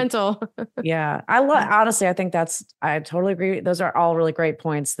 Empty rental. Yeah. Honestly, I think I totally agree. Those are all really great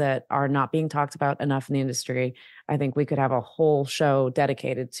points that are not being talked about enough in the industry. I think we could have a whole show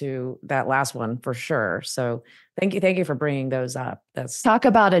dedicated to that last one for sure. So thank you for bringing those up. Talk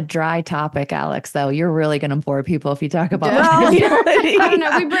about a dry topic, Alex, though. You're really going to bore people if you talk about I don't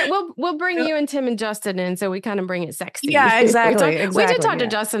know. We'll bring you and Tim and Justin in, so we kind of bring it sexy. Yeah, exactly. We did talk to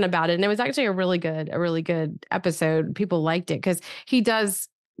Justin about it, and it was actually a really good episode. People liked it because he does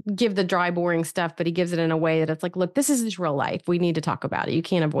give the dry, boring stuff, but he gives it in a way that it's like, look, this is just real life. We need to talk about it. You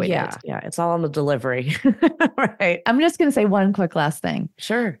can't avoid it. Yeah, it's all on the delivery. Right. I'm just going to say one quick last thing.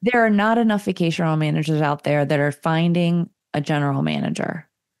 Sure. There are not enough vacation rental managers out there that are finding a general manager.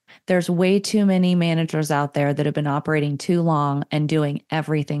 There's way too many managers out there that have been operating too long and doing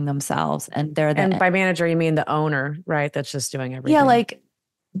everything themselves. And and by manager, you mean the owner, right? That's just doing everything. Yeah, like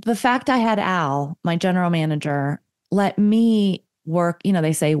the fact I had Al, my general manager, let me work,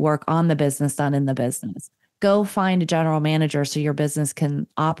 they say work on the business, not in the business. Go find a general manager so your business can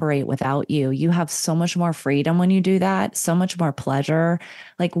operate without you. You have so much more freedom when you do that, so much more pleasure.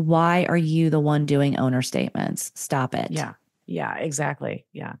 Like, why are you the one doing owner statements? Stop it. Yeah, exactly.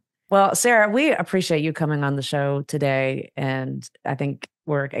 Yeah. Well, Sarah, we appreciate you coming on the show today. And I think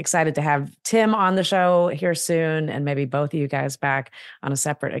we're excited to have Tim on the show here soon, and maybe both of you guys back on a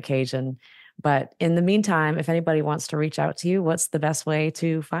separate occasion. But in the meantime, if anybody wants to reach out to you, what's the best way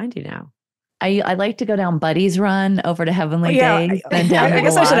to find you now? I like to go down Buddy's Run over to Heavenly Days. I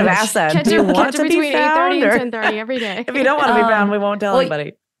guess I should have asked that. Do you want to be found? Between 8:30 and 10:30 every day. If you don't want to be found, we won't tell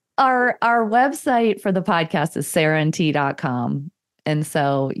anybody. Our website for the podcast is sarahand.com. And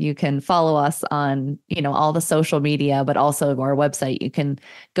so you can follow us on, all the social media, but also our website. You can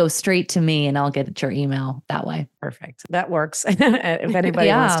go straight to me and I'll get at your email that way. Perfect. That works. If anybody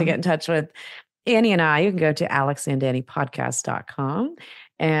wants to get in touch with Annie and I, you can go to alexanddannypodcast.com.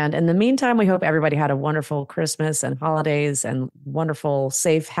 And in the meantime, we hope everybody had a wonderful Christmas and holidays and wonderful,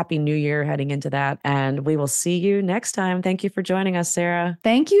 safe, happy New Year heading into that. And we will see you next time. Thank you for joining us, Sarah.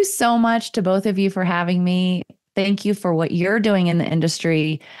 Thank you so much to both of you for having me. Thank you for what you're doing in the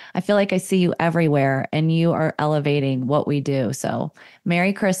industry. I feel like I see you everywhere and you are elevating what we do. So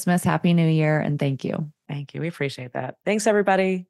Merry Christmas, Happy New Year, and thank you. Thank you. We appreciate that. Thanks, everybody.